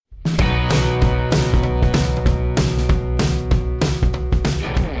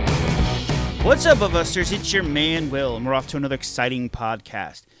What's up, BVSTERs? It's your man, Will, and we're off to another exciting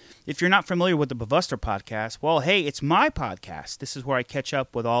podcast. If you're not familiar with the BVSTER Podcast, well, hey, it's my podcast. This is where I catch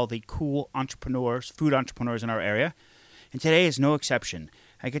up with all the cool entrepreneurs, food entrepreneurs in our area, and today is no exception.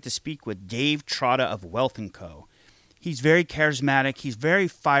 I get to speak with Dave Trotta of Whealth & Co. He's very charismatic. He's very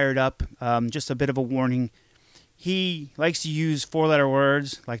fired up. Just a bit of a warning. He likes to use four-letter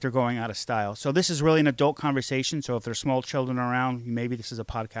words like they're going out of style. So this is really an adult conversation. So if there's small children around, maybe this is a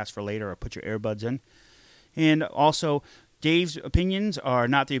podcast for later, or put your earbuds in. And also, Dave's opinions are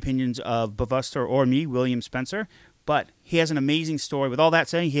not the opinions of BVSTER or me, William Spencer, but he has an amazing story. With all that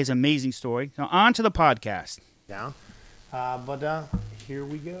said, he has an amazing story. Now, on to the podcast. Down. Here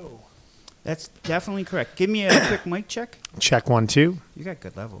we go. That's definitely correct. Give me a quick mic check. Check 1, 2. You got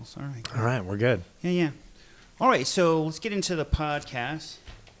good levels. All right. All right, we're good. Yeah. All right, so let's get into the podcast.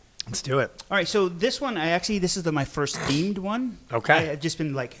 Let's do it. All right, so this one, this is my first themed one. Okay. I've just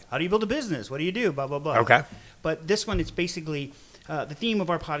been like, how do you build a business? What do you do? Blah, blah, blah. Okay. But this one, it's basically, the theme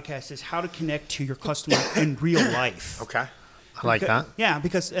of our podcast is how to connect to your customer in real life. Okay. I like that. Yeah,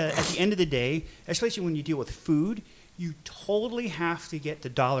 because at the end of the day, especially when you deal with food, you totally have to get the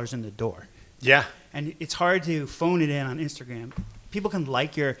dollars in the door. Yeah. And it's hard to phone it in on Instagram. People can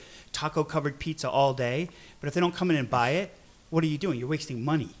like your taco-covered pizza all day, but if they don't come in and buy it, what are you doing? You're wasting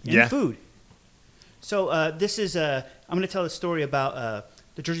money and food. So this is I'm going to tell a story about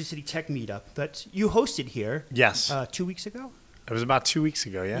the Jersey City Tech Meetup that you hosted here. Yes. 2 weeks ago? It was about 2 weeks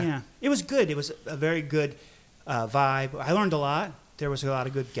ago, yeah. Yeah. It was good. It was a very good vibe. I learned a lot. There was a lot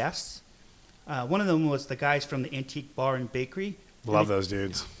of good guests. One of them was the guys from the Antique Bar and Bakery. Love those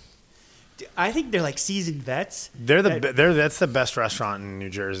dudes. I think they're like seasoned vets. That's the best restaurant in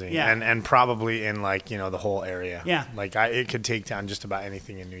New Jersey, yeah. and probably in the whole area. Yeah, it could take down just about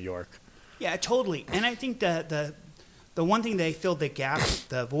anything in New York. Yeah, totally. And I think the one thing they filled the gap,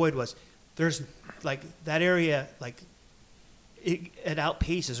 the void was there's like that area it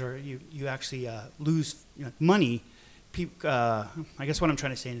outpaces or you actually lose money. I guess what I'm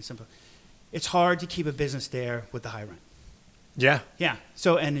trying to say in simple, it's hard to keep a business there with the high rent. Yeah. Yeah.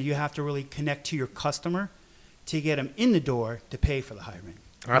 So, and you have to really connect to your customer to get them in the door to pay for the high rent.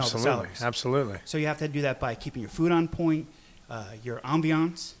 Absolutely. Absolutely. So you have to do that by keeping your food on point, your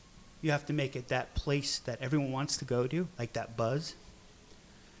ambiance. You have to make it that place that everyone wants to go to, like that buzz.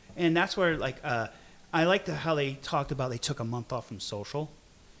 And that's where, I liked how they talked about they took a month off from social.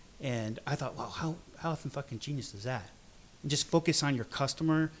 And I thought, wow, how fucking genius is that? And just focus on your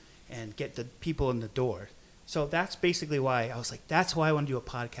customer and get the people in the door. So that's basically why I was like, that's why I want to do a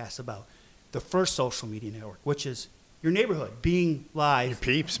podcast about the first social media network, which is your neighborhood, being live. Your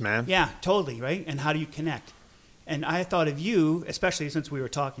peeps, man. Yeah, totally, right? And how do you connect? And I thought of you, especially since we were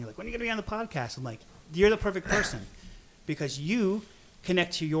talking, like, when are you going to be on the podcast? I'm like, you're the perfect person because you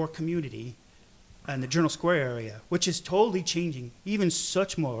connect to your community and the Journal Square area, which is totally changing, even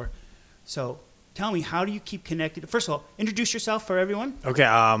such more. So tell me, how do you keep connected? First of all, introduce yourself for everyone. Okay,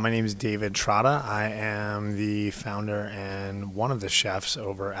 my name is David Trotta. I am the founder and one of the chefs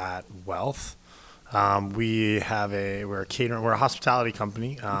over at Whealth. We're a hospitality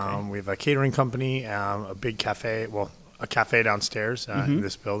company. Okay. We have a catering company, a big cafe, a cafe downstairs in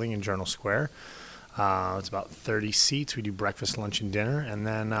this building in Journal Square. It's about 30 seats. We do breakfast, lunch, and dinner, and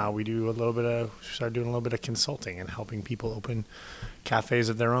then we started doing a little bit of consulting and helping people open cafes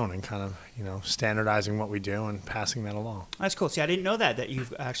of their own and kind of standardizing what we do and passing that along. That's cool. See, I didn't know that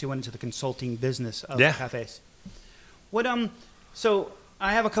you've actually went into the consulting business of cafes. So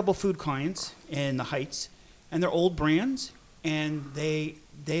I have a couple food clients in the Heights, and they're old brands, and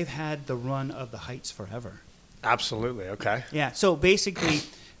they've had the run of the Heights forever. Absolutely. Okay. Yeah. So basically,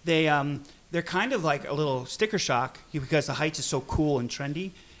 they're kind of like a little sticker shock because the Heights is so cool and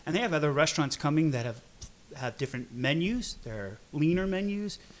trendy, and they have other restaurants coming that have different menus. They're leaner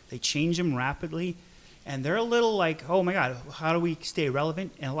menus. They change them rapidly, and they're a little like, oh my God, how do we stay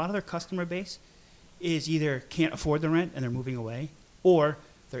relevant? And a lot of their customer base is either can't afford the rent and they're moving away, or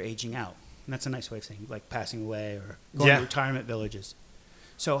they're aging out. And that's a nice way of saying like passing away or going to retirement villages.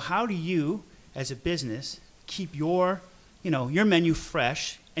 So how do you, as a business, keep your menu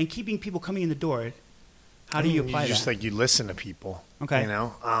fresh and keeping people coming in the door? How do you apply that? Just like you listen to people. Okay.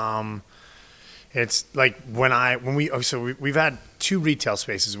 It's like we've had 2 retail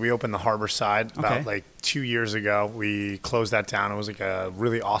spaces. We opened the Harbor Side about 2 years ago. We closed that down. It was like a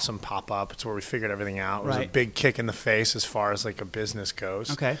really awesome pop-up. It's where we figured everything out. It was a big kick in the face as far as like a business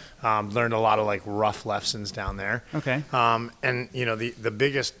goes. Okay. Learned a lot of rough lessons down there. Okay. And the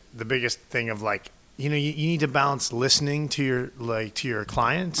biggest thing of you need to balance listening to your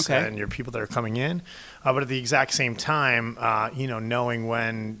clients and your people that are coming in, but at the exact same time, knowing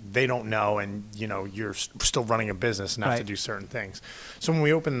when they don't know, and you're still running a business and have to do certain things. So when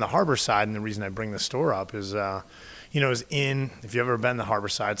we opened the harbor side, and the reason I bring the store up is, is if you've ever been to harbor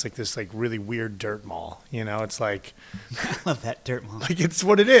side, it's like this really weird dirt mall. It's like, I love that dirt mall. Like it's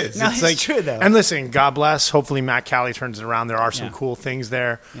what it is. No, it's like, true though. And listen, God bless. Hopefully Matt Cali turns it around. There are some cool things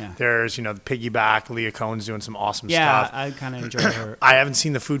there. Yeah. There's the piggyback. Leah Cohen's doing some awesome stuff. Yeah, I kind of enjoy her. I haven't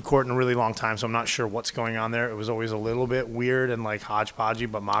seen the food court in a really long time, so I'm not sure what's going on there. It was always a little bit weird and like hodgepodgey,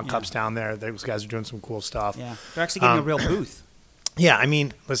 but Mog Cup's down there. Those guys are doing some cool stuff. Yeah, they're actually getting a real booth. Yeah, I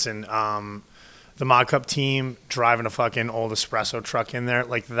mean, listen, the Mod Cup team driving a fucking old espresso truck in there,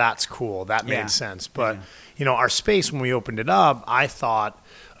 like that's cool. That made sense. But, our space when we opened it up, I thought,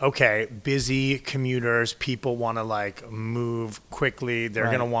 okay, busy commuters, people want to like move quickly. They're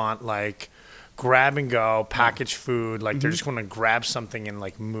going to want like grab and go, packaged food. Like they're just going to grab something and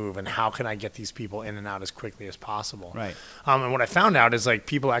like move. And how can I get these people in and out as quickly as possible? Right. And what I found out is like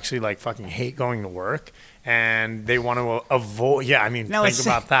people actually like fucking hate going to work. And they want to avoid, think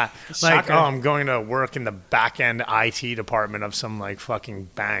about that. Like, shocker. I'm going to work in the back end IT department of some like fucking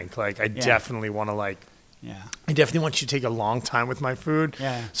bank. Like, I definitely want to I definitely want you to take a long time with my food,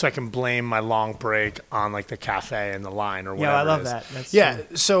 so I can blame my long break on like the cafe and the line or whatever. Yeah, I love it is. that. That's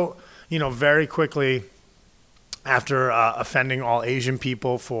true. So very quickly after offending all Asian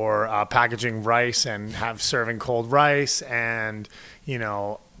people for packaging rice and serving cold rice, and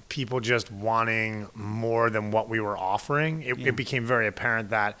people just wanting more than what we were offering, it became very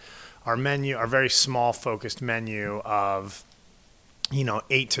apparent that our very small focused menu of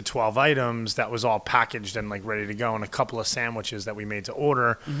 8 to 12 items that was all packaged and like ready to go, and a couple of sandwiches that we made to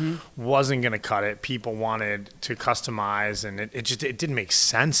order wasn't going to cut it. People wanted to customize, and it didn't make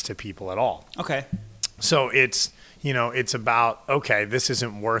sense to people at all. Okay. So it's about, okay, this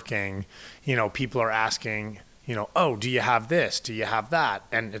isn't working. People are asking, oh, do you have this? Do you have that?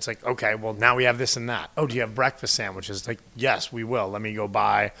 And it's like, okay, well, now we have this and that. Oh, do you have breakfast sandwiches? Like, yes, we will. Let me go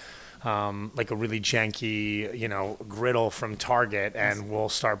buy like a really janky, griddle from Target, and we'll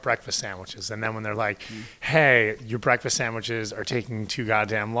start breakfast sandwiches. And then when they're like, hey, your breakfast sandwiches are taking too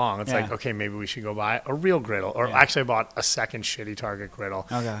goddamn long, it's like, okay, maybe we should go buy a real griddle. Or actually I bought a second shitty Target griddle,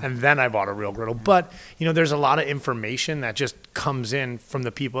 and then I bought a real griddle. But, there's a lot of information that just comes in from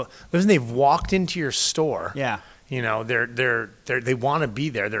the people. Listen, they've walked into your store. Yeah. They want to be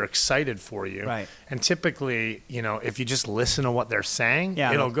there. They're excited for you. Right. And typically, if you just listen to what they're saying,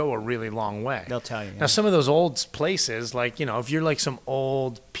 it'll go a really long way. They'll tell you. Now, some of those old places, like, if you're like some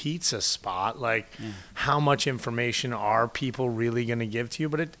old pizza spot, like how much information are people really going to give to you?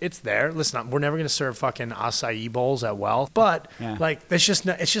 But it's there. Listen, we're never going to serve fucking acai bowls at Whealth, but like, it's just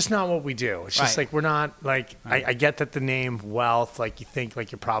not what we do. It's just like, we're not like, I get that the name Whealth, like you think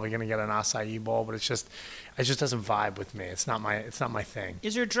like you're probably going to get an acai bowl, but it just doesn't vibe with me. It's not my thing.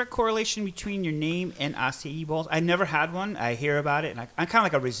 Is there a direct correlation between your name and acai bowls? I never had one. I hear about it, and I'm kind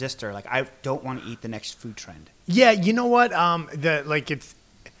of like a resistor. Like, I don't want to eat the next food trend. Yeah, you know what?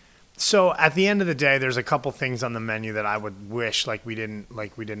 So at the end of the day, there's a couple things on the menu that I would wish we didn't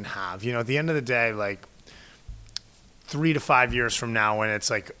have. At the end of the day, like 3 to 5 years from now, when it's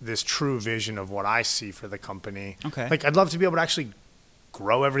like this true vision of what I see for the company. Okay. Like, I'd love to be able to actually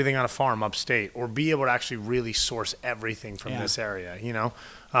grow everything on a farm upstate, or be able to actually really source everything from this area,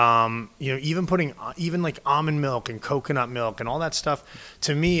 even putting even like almond milk and coconut milk and all that stuff.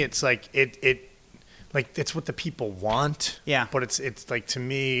 To me, it's like it's what the people want. Yeah. But it's like, to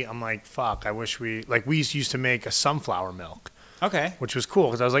me, I'm like, fuck, I wish we used to make a sunflower milk. Okay. Which was cool,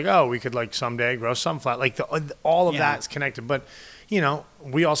 because I was like, oh, we could like someday grow sunflower. Like all of that is connected. But,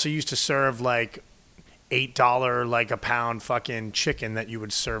 we also used to serve like $8 like a pound fucking chicken that you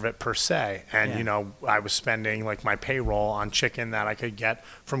would serve it per se. And, I was spending like my payroll on chicken that I could get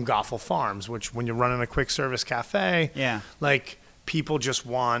from Goffel Farms, which when you're running a quick service cafe, like people just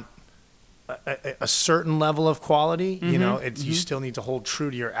want a certain level of quality. You still need to hold true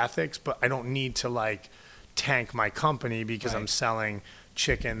to your ethics, but I don't need to like tank my company because I'm selling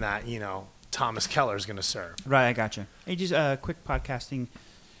chicken that, Thomas Keller is going to serve. Right. I gotcha. Hey, just quick podcasting.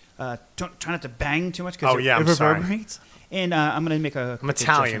 Try not to bang too much because it reverberates. Sorry. And I'm going to make a... I'm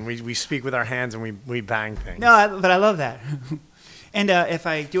Italian. We speak with our hands and we bang things. No, but I love that. And if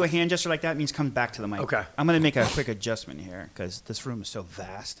I do a hand gesture like that, it means come back to the mic. Okay. I'm going to make a quick adjustment here because this room is so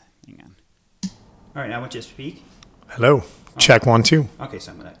vast. Hang on. All right, now I want you to speak. Hello. Oh. Check 1 2. Okay,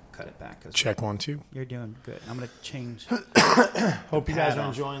 so I'm going to cut it back. Check 1 2. You're doing good. I'm going to change. Hope you guys are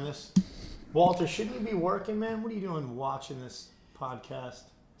enjoying this. Walter, shouldn't you be working, man? What are you doing watching this podcast?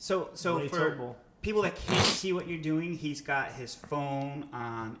 So people that can't see what you're doing, he's got his phone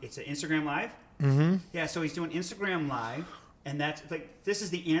on. It's an Instagram Live. Mm-hmm. Yeah, so he's doing Instagram Live, and that's like this is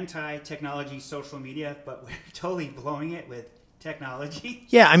the anti-technology social media, but we're totally blowing it with technology.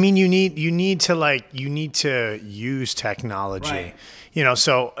 Yeah, I mean, you need to use technology. Right. You know,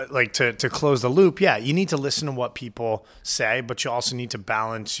 so like to close the loop, yeah, you need to listen to what people say, but you also need to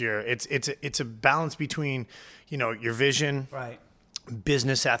balance it's a balance between, you know, your vision, Right.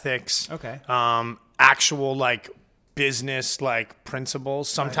 business ethics, Okay. actual like business like principles.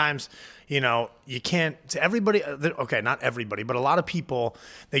 Sometimes, you know, you can't. To everybody, okay, not everybody, but a lot of people,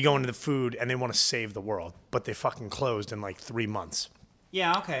 they go into the food and they want to save the world, but they fucking closed in like 3 months.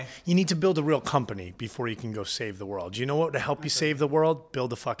 Yeah, okay. You need to build a real company before you can go save the world. Do you know what to help you save the world?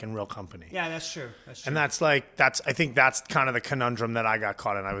 Build a fucking real company. Yeah, that's true. That's true. And I think that's kind of the conundrum that I got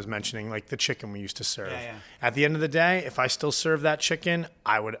caught in. I was mentioning like the chicken we used to serve. Yeah. At the end of the day, if I still serve that chicken,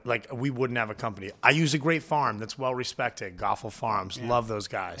 we wouldn't have a company. I use a great farm that's well respected, Goffel Farms. Yeah. Love those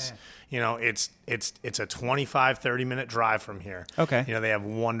guys. Yeah. You know, it's a 25, 30-minute drive from here. Okay. You know, they have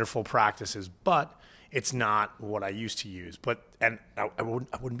wonderful practices, but it's not what I used to use, I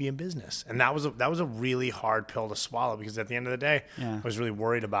wouldn't be in business, and that was a really hard pill to swallow because at the end of the day, Yeah. I was really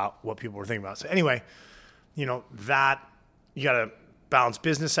worried about what people were thinking about. So anyway, you know that you got to balance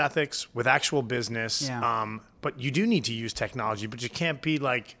business ethics with actual business. Yeah. But you do need to use technology, but you can't be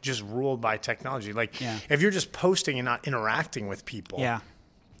like just ruled by technology. Like Yeah. if you're just posting and not interacting with people, Yeah.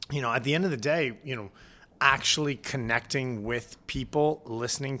 you know, at the end of the day, you know, actually connecting with people,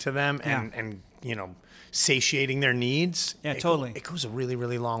 listening to them, and you know, satiating their needs. Yeah, totally. It goes a really,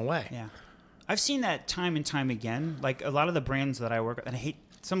 really long way. Yeah. I've seen that time and time again. Like a lot of the brands that I work with, and I hate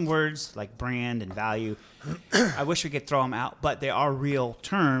some words like brand and value. I wish we could throw them out, but they are real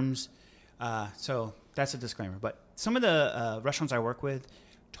terms. So that's a disclaimer. But some of the restaurants I work with,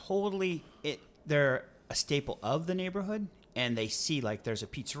 they're a staple of the neighborhood, and they see like there's a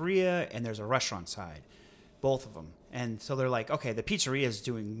pizzeria and there's a restaurant side, both of them. And so they're like, okay, the pizzeria is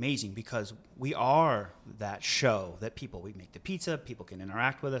doing amazing because we are that show that we make the pizza, people can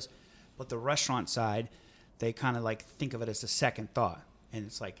interact with us. But the restaurant side, they kind of like think of it as a second thought. And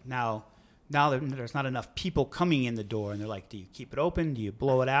it's like now there's not enough people coming in the door, and they're like, do you keep it open? Do you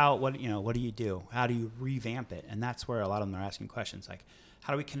blow it out? What do you do? How do you revamp it? And that's where a lot of them are asking questions like,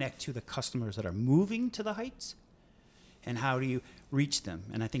 how do we connect to the customers that are moving to the Heights? And how do you reach them?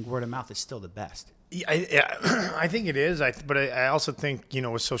 And I think word of mouth is still the best. I think it is. But I also think, you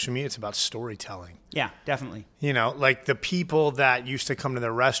know, with social media, it's about storytelling. Yeah, definitely. You know, like the people that used to come to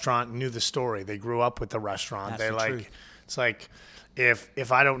the restaurant knew the story. They grew up with the restaurant. That's the truth. It's like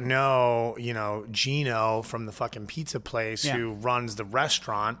if I don't know, you know, Gino from the fucking pizza place who runs the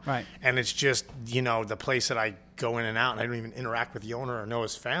restaurant, right, and it's just, you know, the place that I go in and out, and I don't even interact with the owner or know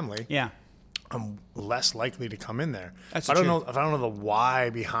his family. Yeah. I'm less likely to come in there. That's if I don't know the why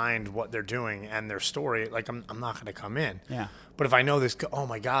behind what they're doing and their story, like I'm not going to come in. Yeah. But if I know this, oh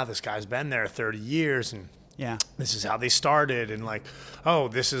my God, this guy's been there 30 years and this is how they started, and like, oh,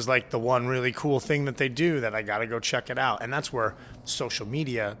 this is like the one really cool thing that they do that I got to go check it out. And that's where social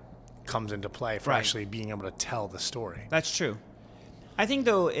media comes into play for actually being able to tell the story. That's true. I think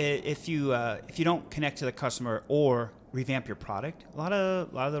though, if you don't connect to the customer or revamp your product, a lot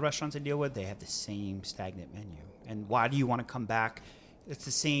of the restaurants I deal with, they have the same stagnant menu. And why do you want to come back? It's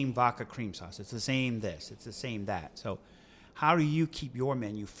the same vodka cream sauce. It's the same this. It's the same that. So how do you keep your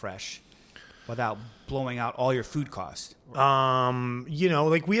menu fresh without blowing out all your food costs? You know,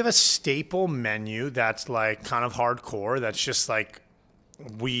 like we have a staple menu that's like kind of hardcore. That's just like,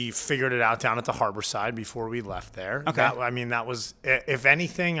 we figured it out down at the Harborside before we left there. Okay. That was, if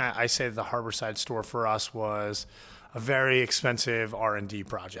anything, I say the Harborside store for us was a very expensive R&D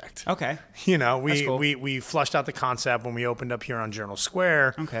project. Okay. You know, cool. we flushed out the concept when we opened up here on Journal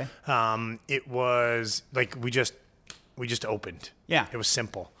Square. Okay. It was like we just opened. Yeah. It was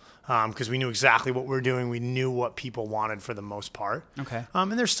simple. Because we knew exactly what we were doing. We knew what people wanted for the most part. Okay.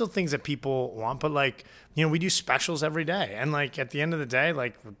 And there's still things that people want, but like, you know, we do specials every day. And like at the end of the day,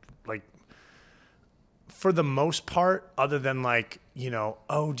 like for the most part, other than like, you know,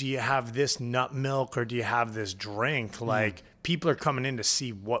 oh, do you have this nut milk or do you have this drink? Like people are coming in to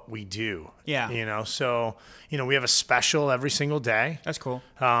see what we do. Yeah. You know, so, you know, we have a special every single day. That's cool.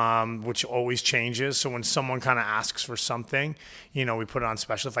 Which always changes. So when someone kind of asks for something, you know, we put it on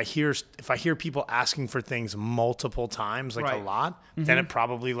special. If I hear people asking for things multiple times, like a lot, then it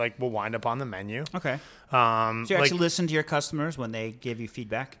probably like will wind up on the menu. Okay. So you actually listen to your customers when they give you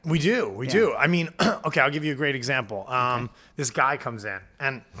feedback? We do. I mean, okay, I'll give you a great example. This guy comes in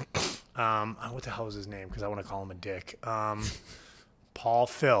and what the hell is his name? Because I want to call him a dick.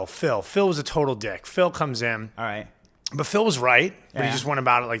 Phil was a total dick. Phil comes in. All right. But Phil was right, but he Yeah. just went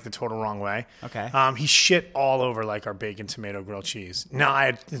about it like the total wrong way. Okay. He shit all over like our bacon, tomato, grilled cheese. Now I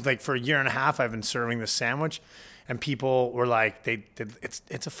had like for a year and a half, I've been serving this sandwich, and people were like,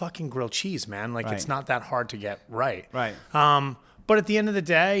 it's a fucking grilled cheese, man. Like it's not that hard to get right. Right. But at the end of the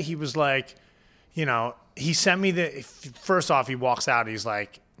day, he was like, he sent me first off, he walks out, he's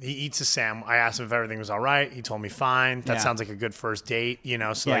like, he eats a sandwich. I asked him if everything was all right. He told me fine. That sounds like a good first date,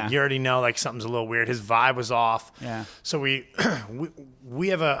 So like you already know like something's a little weird. His vibe was off. Yeah. So we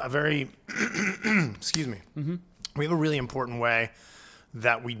have a very excuse me. Mm-hmm. We have a really important way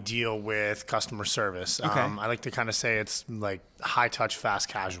that we deal with customer service. Okay. I like to kind of say it's like high touch, fast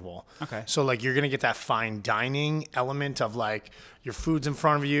casual. Okay. So like you're going to get that fine dining element of like your food's in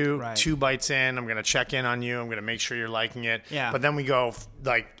front of you, 2 bites in, I'm going to check in on you, I'm going to make sure you're liking it. Yeah. But then we go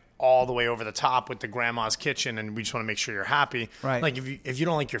like all the way over the top with the grandma's kitchen, and we just want to make sure you're happy. Right. Like if you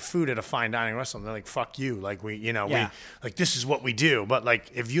don't like your food at a fine dining restaurant, they're like, fuck you. Like we like this is what we do. But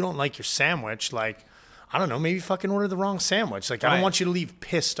like if you don't like your sandwich, like I don't know, maybe fucking order the wrong sandwich. Like I don't want you to leave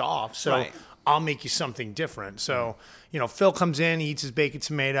pissed off. So I'll make you something different. So, Phil comes in, he eats his bacon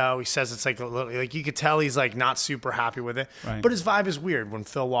tomato. He says it's like a little, like you could tell he's like not super happy with it. Right. But his vibe is weird when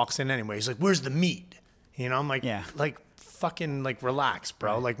Phil walks in anyway. He's like, where's the meat? I'm like, like fucking like relax,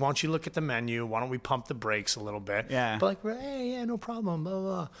 bro. Like, why don't you look at the menu? Why don't we pump the brakes a little bit? Yeah. But like, hey, yeah, no problem,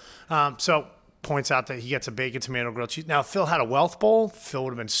 blah, blah. So points out that he gets a bacon, tomato, grilled cheese. Now, if Phil had a Whealth bowl, Phil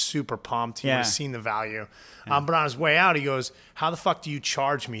would have been super pumped. He would have seen the value. But on his way out, he goes, how the fuck do you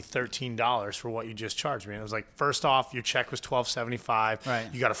charge me $13 for what you just charged me? And I was like, first off, your check was $12.75. Right.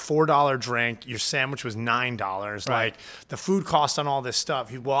 You got a $4 drink. Your sandwich was $9. Right. Like, the food cost on all this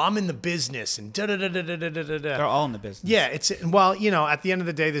stuff. Well, I'm in the business and da-da-da-da-da-da-da-da. They're all in the business. Yeah, at the end of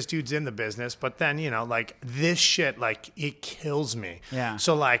the day, this dude's in the business, but then, like this shit, like it kills me. Yeah.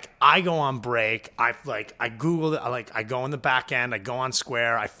 So like I go on break, I Google it, I go in the back end, I go on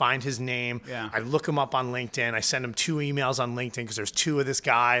Square, I find his name, I look him up on LinkedIn, I send him 2 emails on LinkedIn because there's 2 of this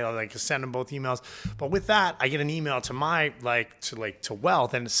guy, I send him both emails. But with that, I get an email to my to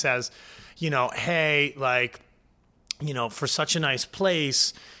Whealth, and it says, hey, for such a nice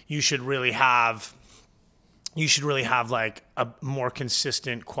place, you should really have like a more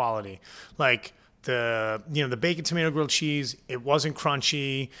consistent quality. Like the bacon, tomato, grilled cheese, it wasn't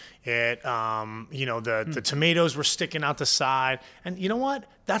crunchy. It, the tomatoes were sticking out the side. And you know what?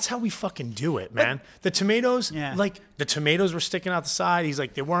 That's how we fucking do it, man. The tomatoes, the tomatoes were sticking out the side. He's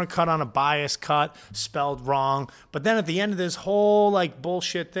like, they weren't cut on a bias cut, spelled wrong. But then at the end of this whole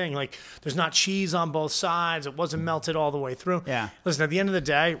bullshit thing, there's not cheese on both sides. It wasn't melted all the way through. Yeah. Listen, at the end of the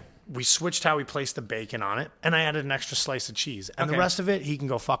day, we switched how we placed the bacon on it, and I added an extra slice of cheese. And the rest of it, he can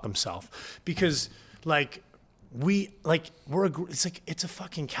go fuck himself. Because, it's a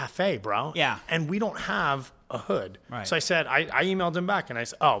fucking cafe, bro. Yeah. And we don't have a hood. Right. So I said, I emailed him back, and I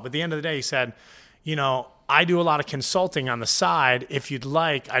said, but at the end of the day, he said, I do a lot of consulting on the side. If you'd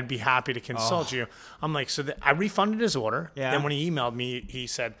like, I'd be happy to consult you. I'm like, I refunded his order. Yeah. Then when he emailed me, he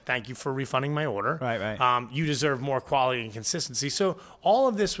said, thank you for refunding my order. Right. You deserve more quality and consistency. So all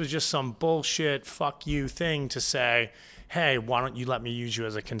of this was just some bullshit fuck you thing to say, hey, why don't you let me use you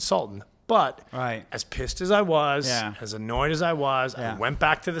as a consultant? But as pissed as I was, as annoyed as I was, I went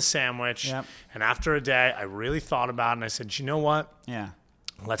back to the sandwich. Yep. And after a day, I really thought about it, and I said, you know what? Yeah.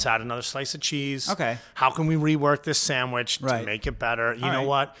 Let's add another slice of cheese. Okay. How can we rework this sandwich to make it better? You know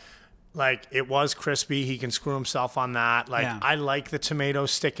what? It was crispy. He can screw himself on that. I like the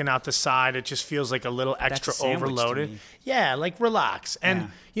tomatoes sticking out the side. It just feels like a little extra overloaded. Yeah, relax. And,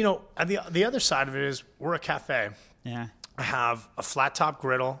 the other side of it is we're a cafe. Yeah. I have a flat top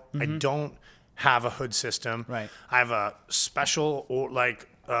griddle. I don't have a hood system. Right. I have a special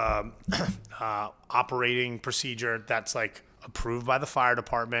operating procedure that's approved by the fire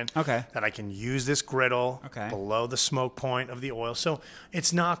department. Okay. That I can use this griddle below the smoke point of the oil. So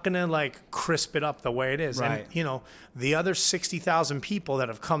it's not going to crisp it up the way it is. Right. And, the other 60,000 people that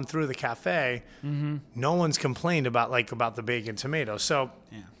have come through the cafe, no one's complained about the bacon tomato. So,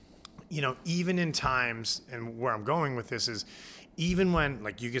 even in times, and where I'm going with this is, even when,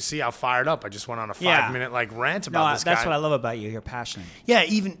 you can see how fired up I just went on a 5-minute rant about this guy. That's what I love about you. You're passionate. Yeah,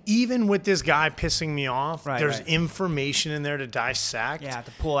 even with this guy pissing me off, there's information in there to dissect. Yeah,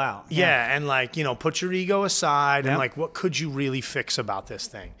 to pull out. Yeah, and put your ego aside and what could you really fix about this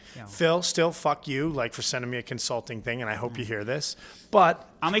thing? Yeah. Phil, still fuck you for sending me a consulting thing, and I hope you hear this. But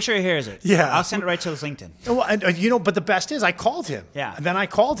I'll make sure he hears it. Yeah. I'll send it right to his LinkedIn. Well, but the best is I called him. Yeah. And then I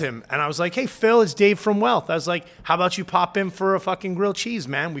called him, and I was like, hey, Phil, it's Dave from Whealth. I was like, how about you pop in for fucking grilled cheese,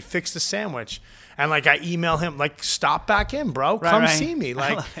 man. We fixed the sandwich. And like I email him, like, stop back in, bro. Come see me.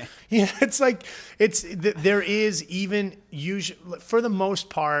 Like, yeah, it's like, there is even usually, for the most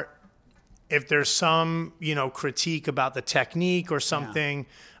part, if there's some, critique about the technique or something,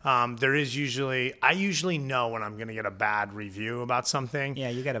 there is I usually know when I'm going to get a bad review about something. Yeah,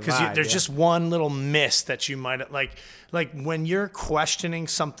 you got to vibe. Because there's just one little miss that you might, like when you're questioning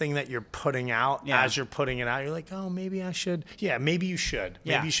something that you're putting out, as you're putting it out, you're like, oh, maybe I should. Yeah, maybe you should.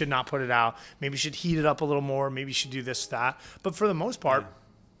 Maybe you should not put it out. Maybe you should heat it up a little more. Maybe you should do this, that. But for the most part,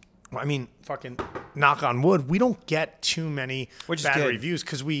 I mean, fucking knock on wood, we don't get too many bad reviews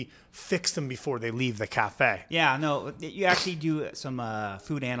because we fix them before they leave the cafe. Yeah, no, you actually do some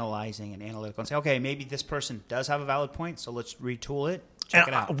food analyzing and analytical and say, okay, maybe this person does have a valid point, so let's retool it, check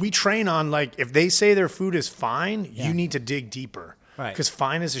it out. We train on, like, if they say their food is fine, you need to dig deeper. Right. Because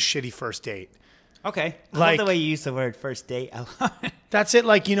fine is a shitty first date. Okay. I love the way you use the word first date. I love it. That's it.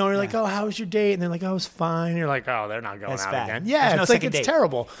 Like, you're like, oh, how was your date? And they're like, oh, it was fine. You're like, oh, they're not going out again. Yeah, it's like, it's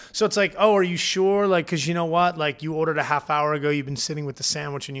terrible. So it's like, oh, are you sure? Like, because you know what? Like, you ordered a half hour ago. You've been sitting with the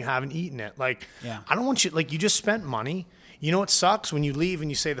sandwich and you haven't eaten it. Like, I don't want you, like, you just spent money. You know what sucks? When you leave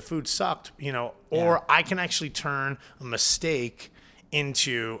and you say the food sucked, or I can actually turn a mistake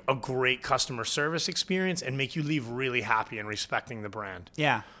into a great customer service experience and make you leave really happy and respecting the brand.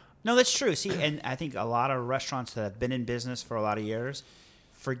 Yeah. No, that's true. See, and I think a lot of restaurants that have been in business for a lot of years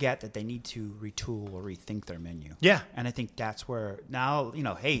forget that they need to retool or rethink their menu. Yeah. And I think that's where now,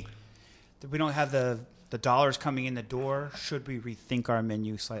 hey, we don't have the dollars coming in the door. Should we rethink our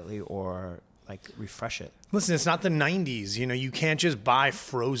menu slightly or like refresh it? Listen, it's not the 90s. You can't just buy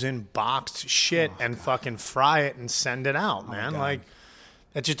frozen boxed shit and fucking fry it and send it out, man. Like,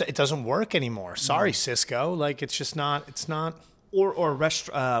 it doesn't work anymore. Sorry, Cisco. Like, it's just not, it's not. Or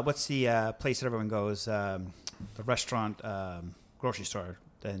what's the place that everyone goes? The restaurant, grocery store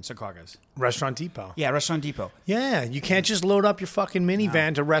in Secaucus. Restaurant Depot. Yeah, Restaurant Depot. Yeah, you can't just load up your fucking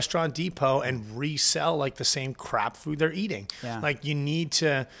minivan to Restaurant Depot and resell like the same crap food they're eating. Yeah. Like, you need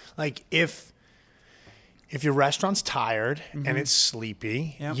to, like, if your restaurant's tired and it's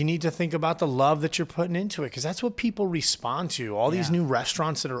sleepy, you need to think about the love that you're putting into it, because that's what people respond to. All these new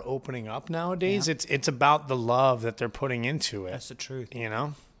restaurants that are opening up nowadays, it's about the love that they're putting into it. That's the truth.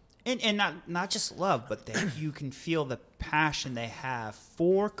 And not just love, but that you can feel the passion they have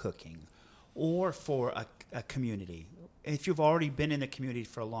for cooking or for a community. If you've already been in the community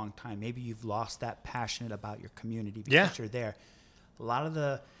for a long time, maybe you've lost that passion about your community because you're there. A lot of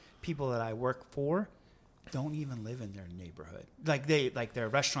the people that I work for don't even live in their neighborhood. Like their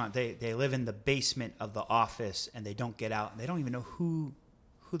restaurant, they live in the basement of the office and they don't get out. And they don't even know who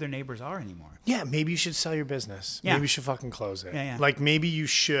their neighbors are anymore. Yeah, maybe you should sell your business. Yeah. Maybe you should fucking close it. Yeah. Like, maybe you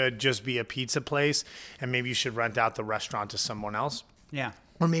should just be a pizza place and maybe you should rent out the restaurant to someone else. Yeah.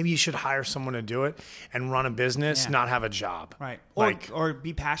 Or maybe you should hire someone to do it and run a business, not have a job. Right. Like, or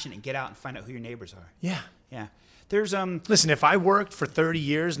be passionate and get out and find out who your neighbors are. Yeah. Yeah. There's Listen, if I worked for 30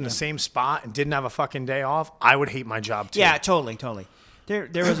 years in the same spot and didn't have a fucking day off, I would hate my job too. Yeah, totally.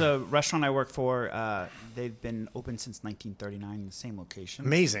 There was a restaurant I worked for. They've been open since 1939 in the same location.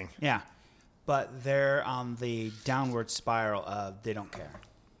 Amazing. Yeah. But they're on the downward spiral of they don't care.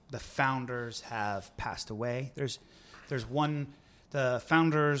 The founders have passed away. There's one, the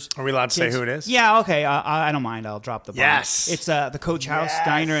founders. Are we allowed to say who it is? Yeah, okay. I don't mind. I'll drop the bomb. Yes. It's the Coach House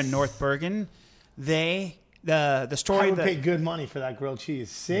Diner in North Bergen. The story. I would pay good money for that grilled cheese.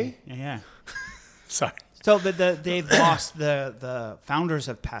 See? Yeah. Sorry. So they've lost, the founders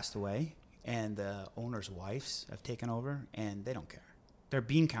have passed away, and the owners' wives have taken over, and they don't care. They're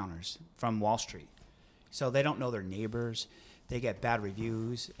bean counters from Wall Street. So they don't know their neighbors. They get bad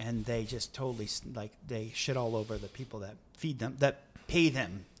reviews, and they just totally, like, they shit all over the people that feed them, that pay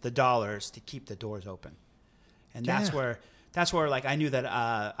them the dollars to keep the doors open. And that's where, like, I knew that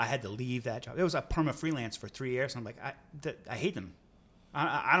I had to leave that job. It was a perma freelance for 3 years, and I'm like, I hate them.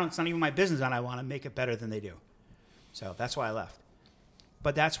 I don't. It's not even my business, and I want to make it better than they do. So that's why I left.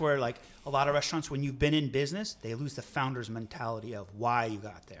 But that's where, like, a lot of restaurants, when you've been in business, they lose the founder's mentality of why you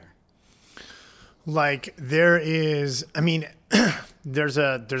got there. Like, there is, I mean, there's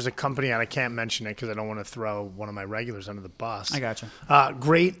a company, and I can't mention it because I don't want to throw one of my regulars under the bus. I gotcha.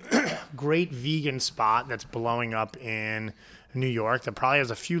 Great vegan spot that's blowing up in New York that probably has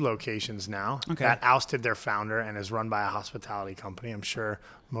a few locations now. Okay. That ousted their founder and is run by a hospitality company. I'm sure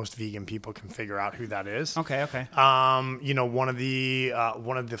most vegan people can figure out who that is. Okay. One of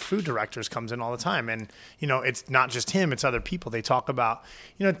the food directors comes in all the time, and it's not just him; it's other people. They talk about,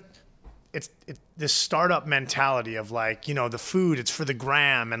 this startup mentality of like, you know, the food, it's for the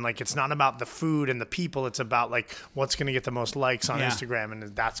gram, and like it's not about the food and the people, it's about like what's going to get the most likes on Instagram,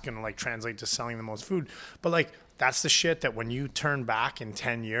 and that's going to like translate to selling the most food. But like that's the shit that when you turn back in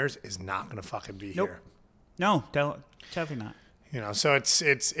 10 years is not going to fucking be here. No, definitely not. You know, so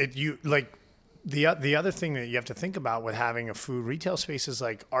you like the other thing that you have to think about with having a food retail space is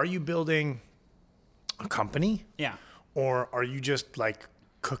like, are you building a company? Yeah. Or are you just like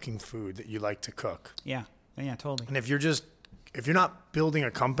cooking food that you like to cook? Yeah, totally. And if you're not building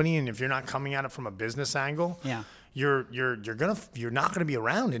a company, and if you're not coming at it from a business angle, you're not gonna be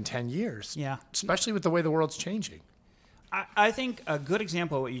around in 10 years. Yeah, especially with the way the world's changing. I think a good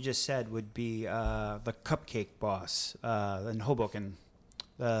example of what you just said would be the Cupcake Boss in Hoboken.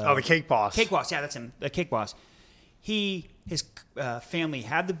 The Cake Boss. Cake Boss, yeah, that's him. The Cake Boss. His family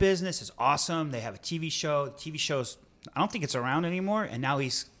had the business. It's awesome. They have a TV show. The TV show's, I don't think it's around anymore, and now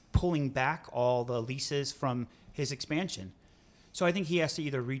he's pulling back all the leases from his expansion. So I think he has to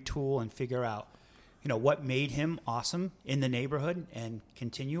either retool and figure out, you know, what made him awesome in the neighborhood and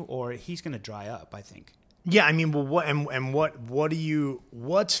continue, or he's going to dry up, I think. Yeah, I mean, well,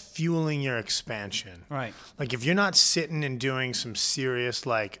 what's fueling your expansion? Right. Like, if you're not sitting and doing some serious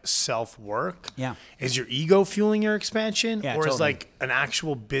like self work, is your ego fueling your expansion, or is like an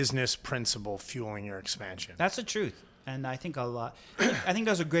actual business principle fueling your expansion? That's the truth, and I think I think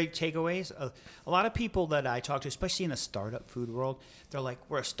those are great takeaways. A lot of people that I talk to, especially in the startup food world, they're like,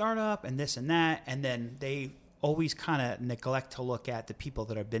 "We're a startup," and this and that, and then they always kind of neglect to look at the people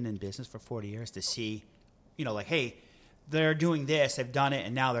that have been in business for 40 years to see. You know, like, hey, they're doing this, they've done it,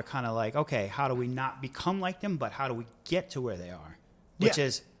 and now they're kind of like, okay, how do we not become like them, but how do we get to where they are, which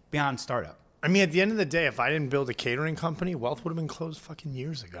is beyond startup. I mean, at the end of the day, if I didn't build a catering company, Whealth would have been closed fucking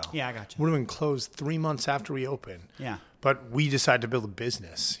years ago. Yeah, I got you. Would have been closed 3 months after we opened. Yeah. But we decided to build a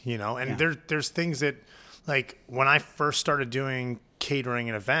business, you know, and there's things that, like, when I first started doing catering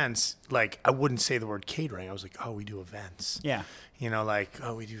and events, like, I wouldn't say the word catering. I was like, oh, we do events. Yeah. You know, like,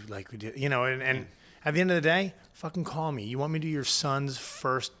 oh, we do, you know, and at the end of the day, fucking call me. You want me to do your son's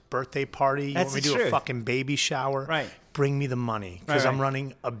first birthday party? You want me to do a fucking baby shower? Right. Bring me the money, because I'm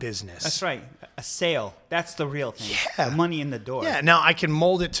running a business. That's right. A sale. That's the real thing. Yeah. The money in the door. Yeah. Now I can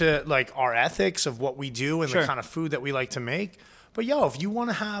mold it to like our ethics of what we do and the kind of food that we like to make. But yo, if you want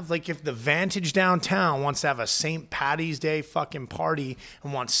to have, like, if the Vantage downtown wants to have a St. Patty's Day fucking party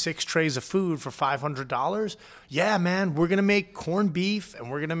and wants 6 trays of food for $500, yeah, man, we're going to make corned beef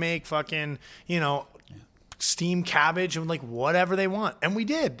and we're going to make fucking, you know, steamed cabbage and like whatever they want. And we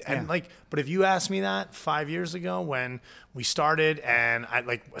did. And like, but if you asked me that 5 years ago when we started, and I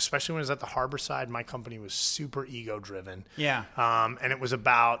like, especially when I was at the harbor side, my company was super ego driven. Yeah. And it was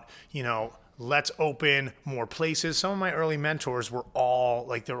about, you know, let's open more places. Some of my early mentors were all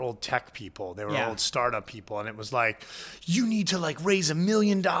like, they're old tech people. They were old startup people. And it was like, you need to like raise $1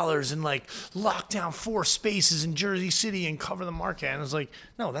 million and like lock down 4 spaces in Jersey City and cover the market. And I was like,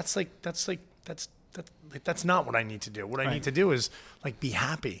 no, that's not what I need to do. What I need to do is like be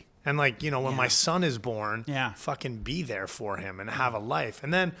happy. And like, you know, when my son is born, fucking be there for him and have a life.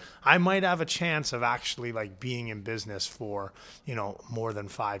 And then I might have a chance of actually like being in business for, you know, more than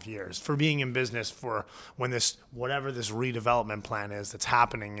 5 years, for being in business for when this, whatever this redevelopment plan is that's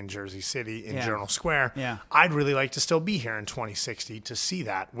happening in Jersey City in Journal Square. Yeah. I'd really like to still be here in 2060 to see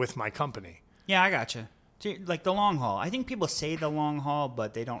that with my company. Yeah, I gotcha. Like the long haul. I think people say the long haul,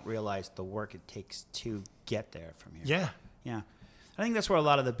 but they don't realize the work it takes to get there from here. Yeah. Yeah. I think that's where a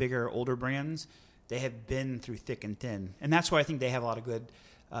lot of the bigger, older brands, they have been through thick and thin. And that's why I think they have a lot of good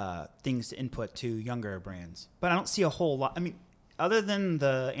things to input to younger brands. But I don't see a whole lot. I mean, other than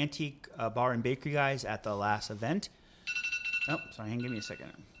the antique bar and bakery guys at the last event. Oh, sorry. Give me a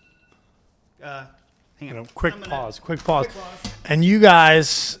second. Hang on. Quick pause. And you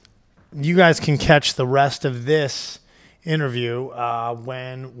guys can catch the rest of this interview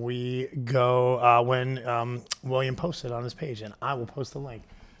when we go, when William posts it on his page, and I will post the link.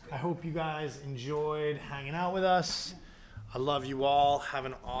 I hope you guys enjoyed hanging out with us. I love you all. Have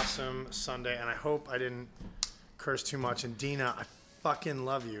an awesome Sunday, and I hope I didn't curse too much. And Dina, I fucking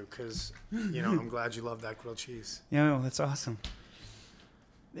love you because, you know, I'm glad you love that grilled cheese. Yeah, that's awesome.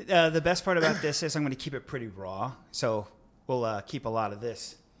 The best part about this is I'm going to keep it pretty raw, so we'll keep a lot of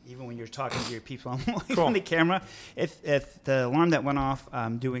this. Even when you're talking to your people on the camera, if the alarm that went off,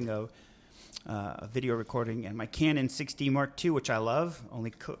 I'm doing a video recording, and my Canon 6D Mark II, which I love,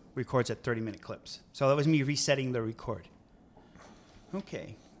 only records at 30-minute clips. So that was me resetting the record.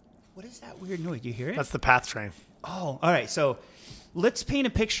 Okay. What is that weird noise? Do you hear it? That's the path train. Oh, all right. So let's paint a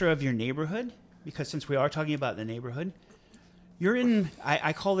picture of your neighborhood, because since we are talking about the neighborhood, You're in,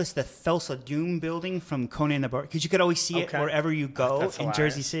 I call this the Thulsa Doom building from Conan the Barbarian, because you could always see it wherever you go That's in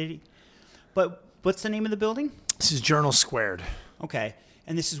hilarious. Jersey City. But what's the name of the building? This is Journal Squared. Okay.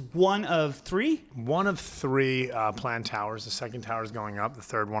 And this is one of three? One of three planned towers. The second tower is going up. The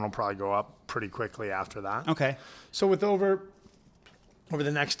third one will probably go up pretty quickly after that. Okay. So with over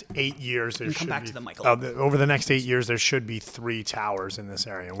the next 8 years, there come should back be, to the mic a little over the next 8 years, there should be 3 towers in this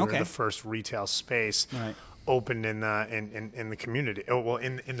area. We're Okay. the first retail space Right. opened in the community. Oh, well,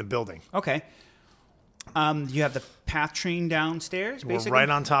 in the building. Okay. You have the PATH train downstairs, basically? We're right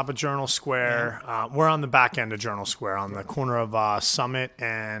on top of Journal Square. Yeah. We're on the back end of Journal Square, on the corner of Summit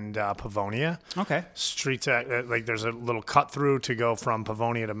and Pavonia. Okay. Streets, like there's a little cut through to go from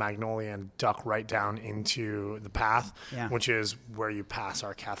Pavonia to Magnolia and duck right down into the path, Yeah. which is where you pass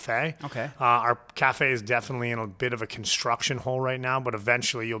our cafe. Okay. Our cafe is definitely in a bit of a construction hole right now, but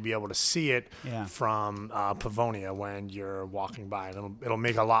eventually you'll be able to see it Yeah. from Pavonia when you're walking by. And it'll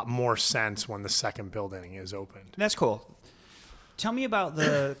make a lot more sense when the second building is opened. That's cool. Tell me about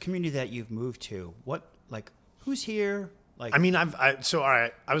the community that you've moved to. Who's here? I mean, all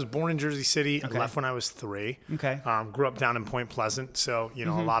right. I was born in Jersey City. Okay. I left when I was 3. Okay. Grew up down in Point Pleasant. So, a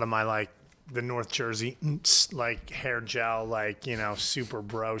lot of my, the North Jersey, hair gel, super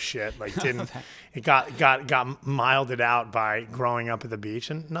bro shit, didn't, it got milded out by growing up at the beach.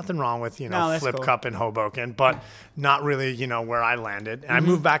 And nothing wrong with, Flip cool. Cup in Hoboken, but not really, where I landed. And I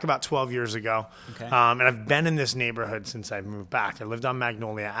moved back about 12 years ago. Okay. And I've been in this neighborhood since I moved back. I lived on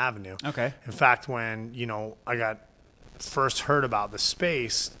Magnolia Avenue. Okay. In fact, when, I got first heard about the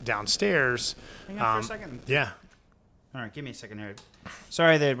space downstairs. Hang on for a second. Yeah. All right, give me a second here.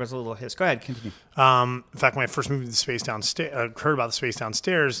 Sorry, there was a little hiss. Go ahead, continue. In fact, when I first moved to the space downstairs, heard about the space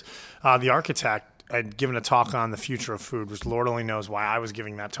downstairs, the architect had given a talk on the future of food, which Lord only knows why I was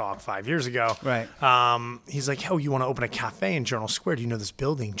giving that talk 5 years ago. Right. He's like, "Oh, you want to open a cafe in Journal Square? Do you know this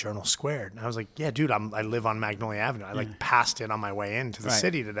building, Journal Squared?" And I was like, "Yeah, dude, I live on Magnolia Avenue. I passed it on my way into the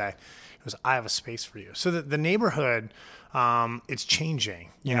city today." He goes, "I have a space for you." So the neighborhood, it's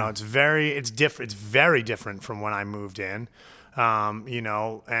changing. It's very different from when I moved in.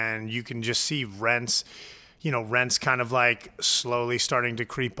 And you can just see rents kind of slowly starting to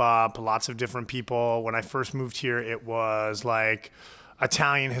creep up. Lots of different people. When I first moved here, it was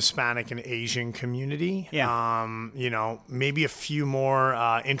Italian, Hispanic, and Asian community. Yeah. Maybe a few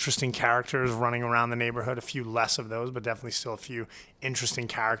more interesting characters running around the neighborhood, a few less of those, but definitely still a few interesting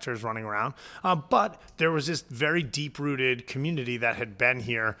characters running around. But there was this very deep-rooted community that had been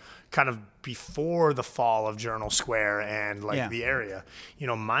here kind of before the fall of Journal Square and the area.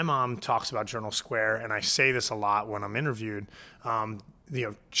 My mom talks about Journal Square, and I say this a lot when I'm interviewed.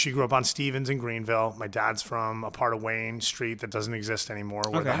 She grew up on Stevens in Greenville. My dad's from a part of Wayne Street that doesn't exist anymore,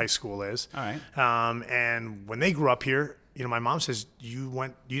 where the high school is. All right. And when they grew up here, my mom says, you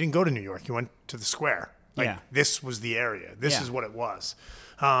didn't go to New York. You went to the square. This was the area. This is what it was.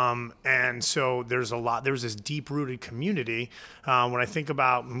 And so there was this deep-rooted community. When I think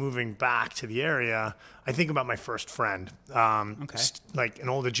about moving back to the area, I think about my first friend, an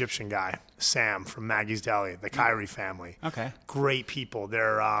old Egyptian guy, Sam from Maggie's Deli, the Kyrie family. Okay. Great people.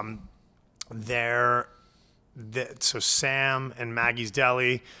 So Sam and Maggie's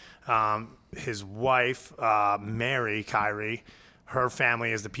Deli, his wife, Mary Kyrie, her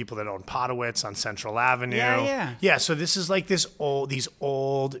family is the people that own Potowitz on Central Avenue. Yeah. So this is these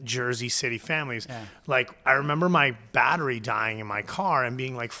old Jersey City families. Yeah. I remember my battery dying in my car and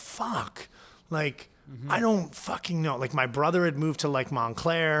being like, fuck, I don't fucking know. My brother had moved to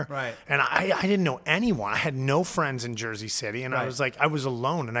Montclair. Right. And I didn't know anyone. I had no friends in Jersey City. And I was I was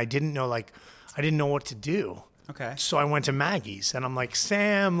alone and I didn't know, I didn't know what to do. Okay. So I went to Maggie's and I'm like,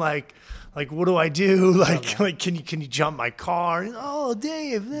 Sam, what do I do? Can you jump my car? And, oh,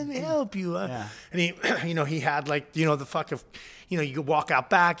 Dave, let me help you. Yeah. And he, he had the fuck of, you could walk out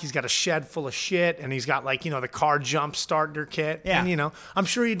back. He's got a shed full of shit and he's got the car jump starter kit. Yeah. And, I'm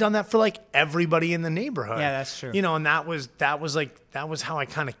sure he'd done that for everybody in the neighborhood. Yeah, that's true. And that was how I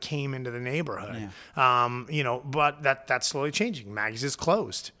kind of came into the neighborhood. Yeah. But that's slowly changing. Maggie's is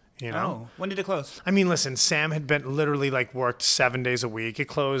closed. Oh, when did it close? I mean, listen, Sam had been literally worked 7 days a week. It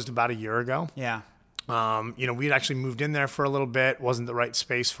closed about a year ago. Yeah. We had actually moved in there for a little bit. Wasn't the right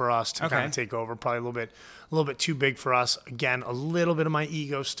space for us to kind of take over. Probably a little bit too big for us. Again, a little bit of my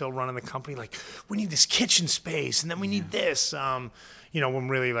ego still running the company. We need this kitchen space, and then we need this. When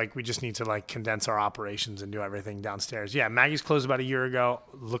really we just need to condense our operations and do everything downstairs. Yeah, Maggie's closed about a year ago.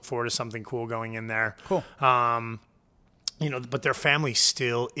 Look forward to something cool going in there. Cool. But their family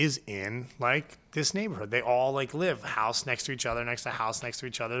still is in this neighborhood. They all live house next to each other, next to house next to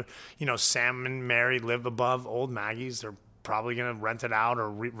each other. Sam and Mary live above old Maggie's. They're probably going to rent it out or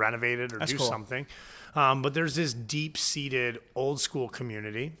renovate it or That's do cool. something. But there's this deep-seated old school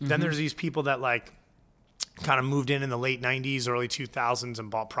community. Then there's these people that like kind of moved in the late 90s, early 2000s and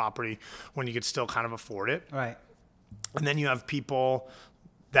bought property when you could still kind of afford it. Right. And then you have people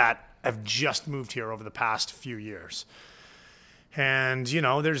that have just moved here over the past few years. And, you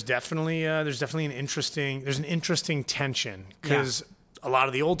know, there's definitely an interesting tension because a lot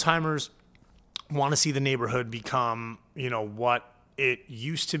of the old timers want to see the neighborhood become, you know, what it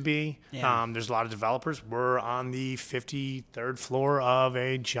used to be. Yeah. There's a lot of developers. We're on the 53rd floor of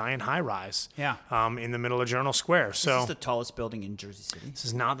a giant high rise. Yeah. In the middle of Journal Square. So This is the tallest building in Jersey City. this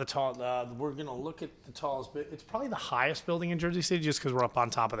is not the tall. We're gonna look at the tallest. It's probably the highest building in Jersey City, just because we're up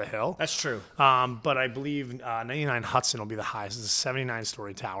on top of the hill. That's true. But I believe 99 Hudson will be the highest. It's a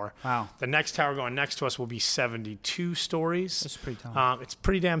 79-story tower. Wow. The next tower going next to us will be 72 stories. That's pretty tall. It's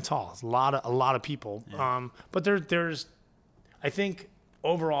pretty damn tall. It's a lot of people. Yeah. But there's, I think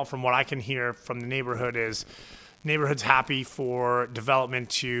overall from what I can hear from the neighborhood is, neighborhood's happy for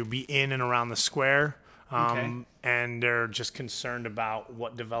development to be in and around the square. And they're just concerned about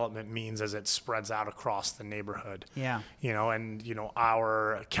what development means as it spreads out across the neighborhood. Yeah. You know, and, you know,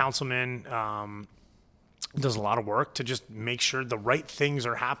 our councilman does a lot of work to just make sure the right things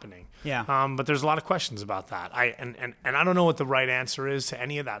are happening. Yeah. But there's a lot of questions about that. And I don't know what the right answer is to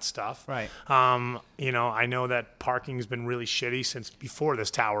any of that stuff. Right. You know, I know that parking's been really shitty since before this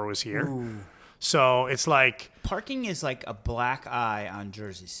tower was here. Ooh. So it's like, Parking is like a black eye on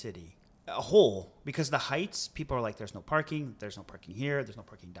Jersey City. A whole, because the heights, people are like, there's no parking here, there's no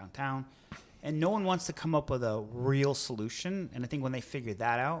parking downtown. And no one wants to come up with a real solution. And I think when they figure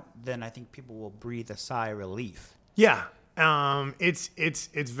that out, then I think people will breathe a sigh of relief. yeah.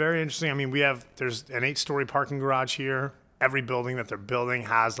 It's very interesting. I mean, there's an 8-story parking garage here. Every building that they're building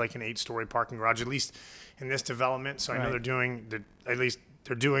has like an 8-story parking garage, at least in this development. So I know they're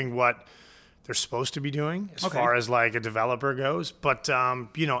doing what they're supposed to be doing as far as like a developer goes. But,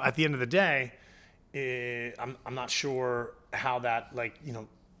 you know, at the end of the day, I'm not sure how that, like, you know,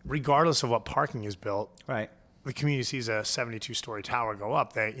 regardless of what parking is built, Right. the community sees a 72-story tower go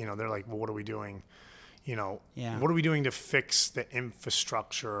up. They're like, well, what are we doing? You know, what are we doing to fix the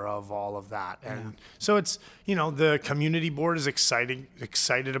infrastructure of all of that? And so it's, you know, the community board is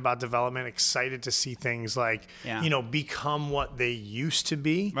excited about development, excited to see things like, you know, become what they used to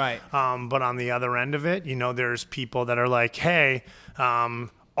be. Right. But on the other end of it, you know, there's people that are like, hey,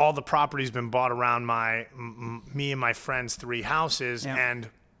 all the property's been bought around me and my friends' 3 houses, and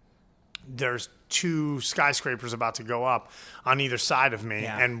there's 2 skyscrapers about to go up on either side of me,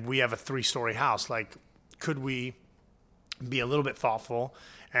 and we have a 3-story house. Like, could we be a little bit thoughtful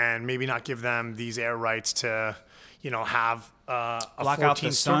and maybe not give them these air rights to, you know, have a block out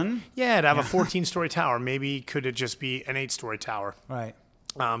the sun? Yeah, to have a 14-story tower. Maybe could it just be an 8-story tower? Right.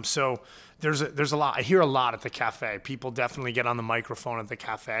 So there's a lot. I hear a lot at the cafe. People definitely get on the microphone at the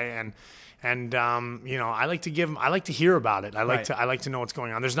cafe, and you know, I like to hear about it. I like to know what's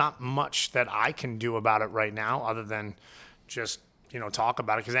going on. There's not much that I can do about it right now, other than just, you know, talk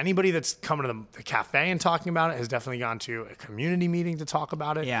about it. Because anybody that's coming to the cafe and talking about it has definitely gone to a community meeting to talk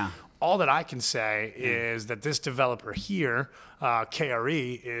about it. Yeah. All that I can say is that this developer here,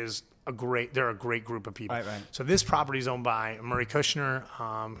 KRE, is they're a great group of people. Right. So this property is owned by Murray Kushner,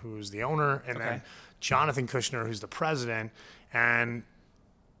 who's the owner, and then Jonathan Kushner, who's the president. And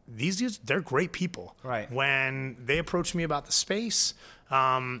these dudes, they're great people. Right. When they approached me about the space,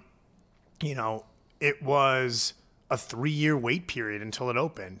 you know, it was a 3-year wait period until it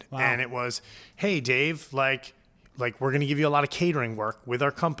opened. Wow. And it was, hey, Dave, like we're going to give you a lot of catering work with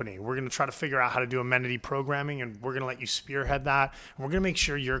our company. We're going to try to figure out how to do amenity programming, and we're going to let you spearhead that. And we're going to make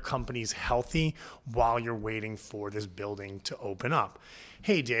sure your company's healthy while you're waiting for this building to open up.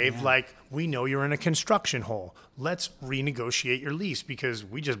 Hey, Dave, like, we know you're in a construction hole. Let's renegotiate your lease because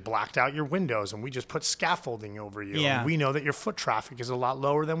we just blacked out your windows and we just put scaffolding over you. Yeah. And we know that your foot traffic is a lot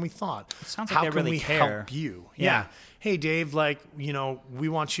lower than we thought. It sounds like they really care. How can we help you? Yeah. Hey, Dave, like, you know, we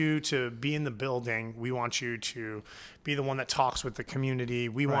want you to be in the building. We want you to be the one that talks with the community.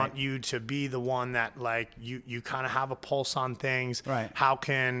 We want you to be the one that, like, you kind of have a pulse on things. Right. How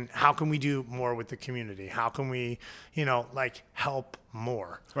can we do more with the community? How can we, you know, like, help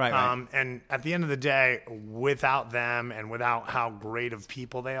more? Right. And at the end of the day, without them and without how great of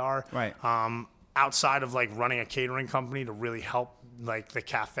people they are, outside of, like, running a catering company to really help, like, the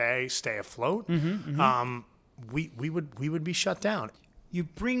cafe stay afloat, we would be shut down. You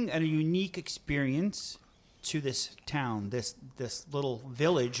bring a unique experience to this town, this little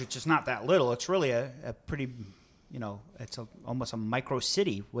village, which is not that little. It's really a pretty, you know, it's almost a micro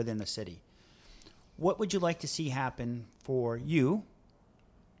city within the city. what would you like to see happen for you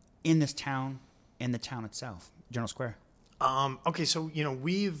in this town, in the town itself, Journal Square? Okay, so,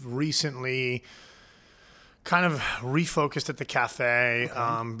 we've recently kind of refocused at the cafe,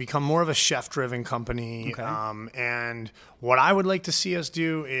 become more of a chef-driven company. Okay. And what I would like to see us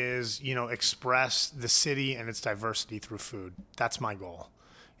do is, express the city and its diversity through food. That's my goal.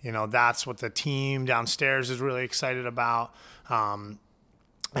 That's what the team downstairs is really excited about. And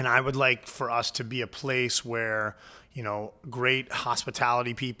I would like for us to be a place where, great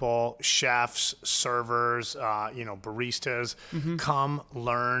hospitality people, chefs, servers, baristas come,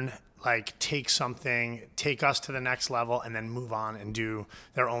 learn, take something, take us to the next level, and then move on and do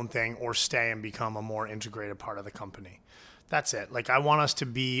their own thing or stay and become a more integrated part of the company. That's it. I want us to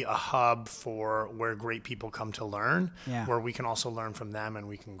be a hub for where great people come to learn, where we can also learn from them and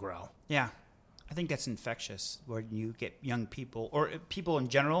we can grow. Yeah. I think that's infectious, where you get young people or people in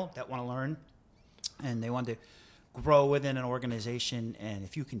general that want to learn and they want to grow within an organization. And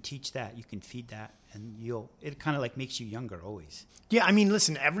if you can teach that, you can feed that, and it kind of makes you younger always. Yeah, I mean,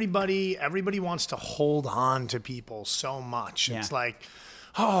 listen, everybody wants to hold on to people so much. Yeah. It's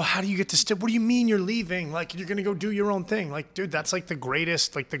oh, how do you get to what do you mean you're leaving? You're going to go do your own thing. Dude, that's the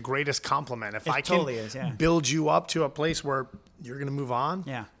greatest compliment. If I can build you up to a place where you're going to move on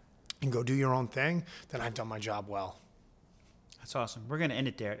and go do your own thing, then I've done my job well. That's awesome. We're going to end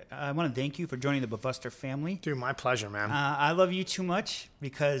it there. I want to thank you for joining the BVSTER family. Dude, my pleasure, man. I love you too much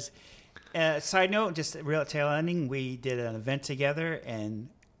because, side note, just real tail ending, we did an event together and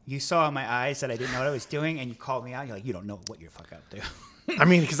you saw in my eyes that I didn't know what I was doing and you called me out. You're like, you don't know what you're fuck up to. I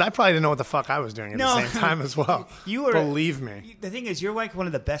mean, because I probably didn't know what the fuck I was doing at the same time as well. Believe me. The thing is, you're one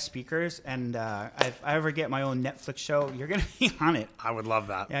of the best speakers, and if I ever get my own Netflix show, you're going to be on it. I would love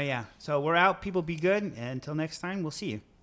that. Yeah. So we're out. People be good. And until next time, we'll see you.